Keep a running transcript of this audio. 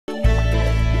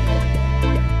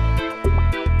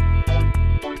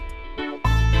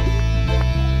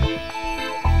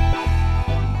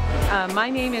My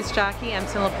name is Jacqui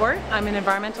Empson Laporte. I'm an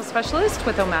environmental specialist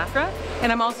with OMAFRA, and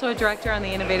I'm also a director on the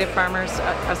Innovative Farmers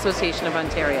Association of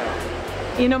Ontario.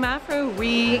 In OMAFRA,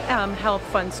 we help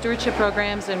fund stewardship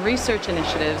programs and research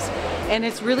initiatives, and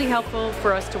it's really helpful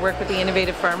for us to work with the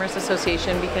Innovative Farmers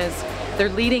Association because they're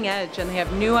leading edge and they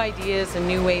have new ideas and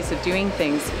new ways of doing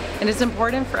things. And it's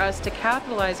important for us to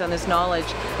capitalize on this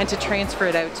knowledge and to transfer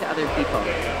it out to other people.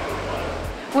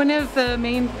 One of the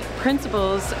main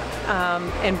principles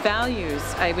and values,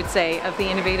 I would say, of the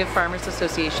Innovative Farmers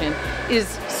Association is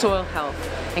soil health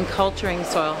and culturing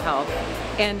soil health.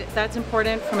 And that's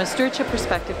important from a stewardship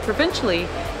perspective provincially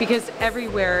because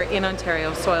everywhere in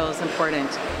Ontario soil is important.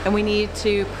 And we need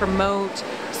to promote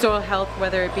soil health,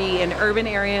 whether it be in urban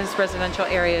areas, residential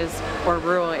areas, or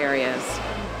rural areas.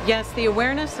 Yes, the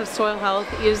awareness of soil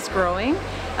health is growing.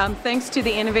 Thanks to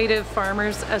the Innovative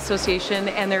Farmers Association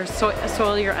and their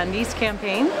Soil Your Undies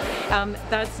campaign.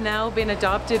 That's now been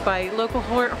adopted by local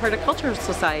horticultural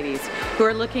societies who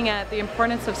are looking at the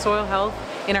importance of soil health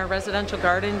in our residential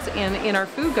gardens and in our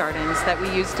food gardens that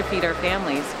we use to feed our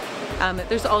families.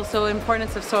 There's also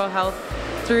importance of soil health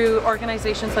through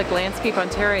organizations like Landscape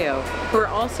Ontario, who are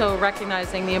also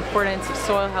recognizing the importance of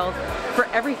soil health for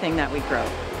everything that we grow.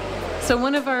 So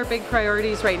one of our big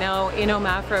priorities right now in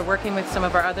OMAFRA, working with some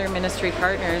of our other ministry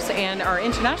partners and our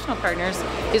international partners,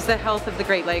 is the health of the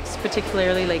Great Lakes,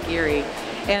 particularly Lake Erie.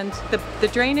 And the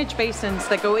drainage basins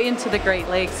that go into the Great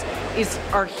Lakes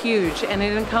are huge, and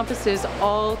it encompasses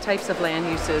all types of land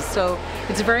uses. So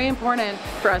it's very important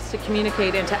for us to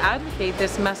communicate and to advocate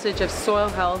this message of soil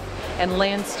health and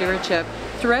land stewardship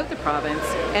throughout the province,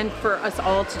 and for us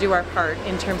all to do our part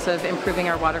in terms of improving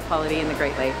our water quality in the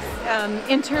Great Lakes.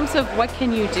 In terms of what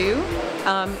can you do,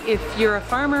 if you're a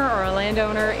farmer or a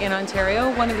landowner in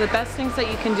Ontario, one of the best things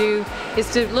that you can do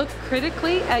is to look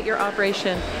critically at your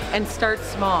operation and start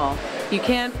small. You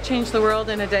can't change the world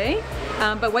in a day,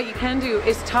 but what you can do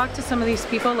is talk to some of these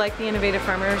people like the Innovative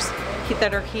Farmers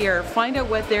that are here, find out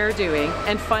what they're doing,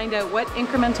 and find out what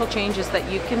incremental changes that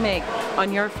you can make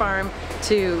on your farm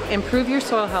to improve your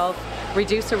soil health,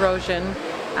 reduce erosion,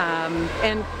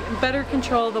 and better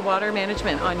control the water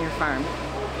management on your farm.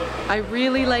 I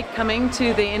really like coming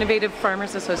to the Innovative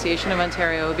Farmers Association of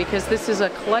Ontario because this is a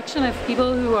collection of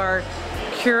people who are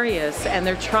curious and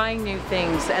they're trying new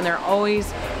things and they're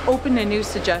always open to new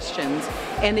suggestions,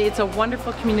 and it's a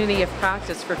wonderful community of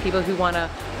practice for people who want to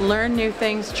learn new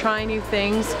things, try new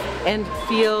things, and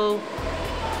feel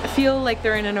like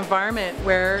they're in an environment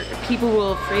where people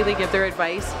will freely give their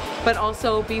advice, but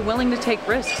also be willing to take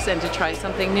risks and to try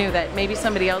something new that maybe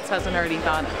somebody else hasn't already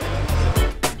thought of.